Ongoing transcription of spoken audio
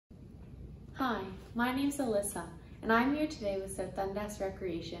Hi, my name's Alyssa, and I'm here today with South Dundas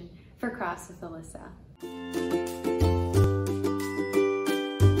Recreation for Crafts with Alyssa.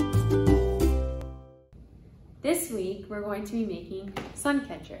 This week, we're going to be making sun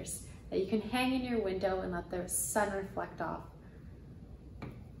catchers that you can hang in your window and let the sun reflect off.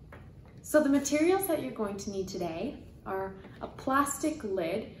 So the materials that you're going to need today are a plastic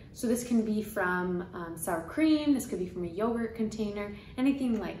lid. So this can be from sour cream, this could be from a yogurt container,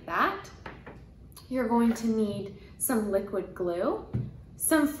 anything like that. You're going to need some liquid glue,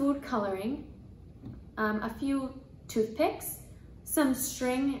 some food coloring, a few toothpicks, some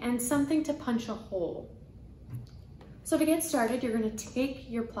string, and something to punch a hole. So to get started, you're going to take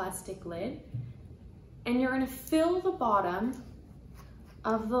your plastic lid and you're going to fill the bottom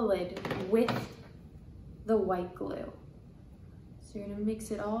of the lid with the white glue. So you're going to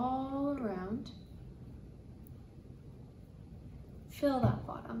mix it all around. Fill that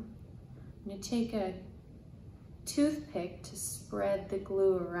bottom. I'm going to take a toothpick to spread the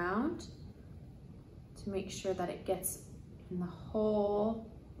glue around to make sure that it gets in the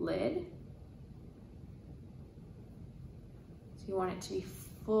whole lid. So you want it to be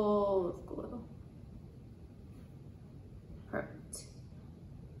full of glue. Perfect.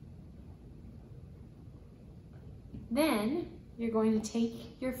 Then you're going to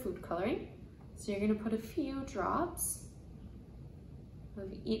take your food coloring. So you're going to put a few drops of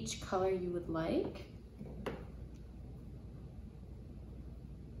each color you would like.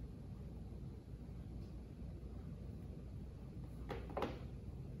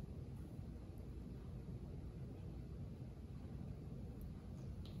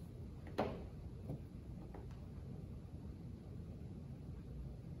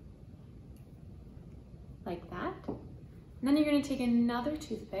 Like that. And then you're going to take another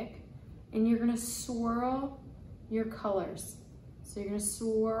toothpick and you're going to swirl your colors. So you're going to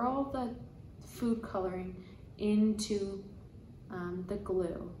swirl the food coloring into the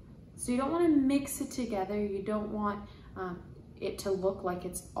glue. So you don't want to mix it together. You don't want it to look like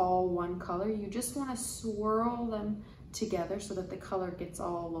it's all one color. You just want to swirl them together so that the color gets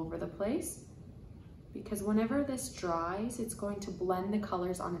all over the place. Because whenever this dries, it's going to blend the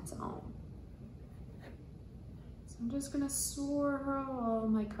colors on its own. So I'm just going to swirl all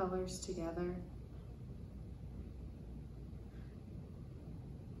my colors together.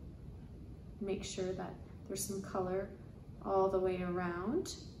 Make sure that there's some color all the way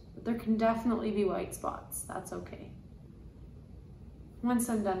around, but there can definitely be white spots. That's okay. Once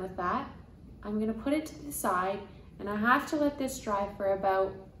I'm done with that, I'm gonna put it to the side and I have to let this dry for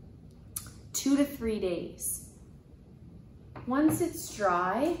about 2 to 3 days. Once it's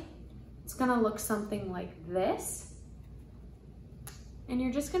dry, it's gonna look something like this. And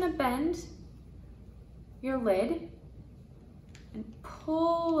you're just gonna bend your lid and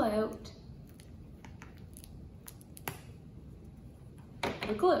pull out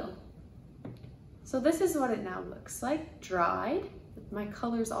the glue. So this is what it now looks like, dried, with my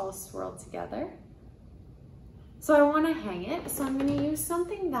colors all swirled together. So I want to hang it, so I'm going to use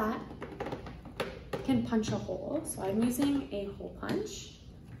something that can punch a hole. So I'm using a hole punch.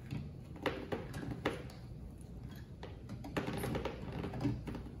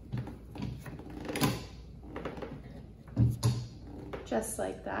 Just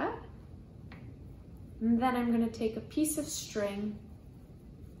like that. And then I'm going to take a piece of string,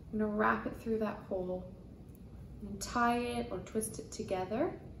 I'm going to wrap it through that hole and tie it or twist it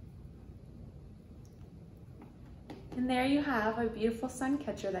together. And there you have a beautiful sun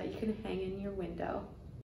catcher that you can hang in your window.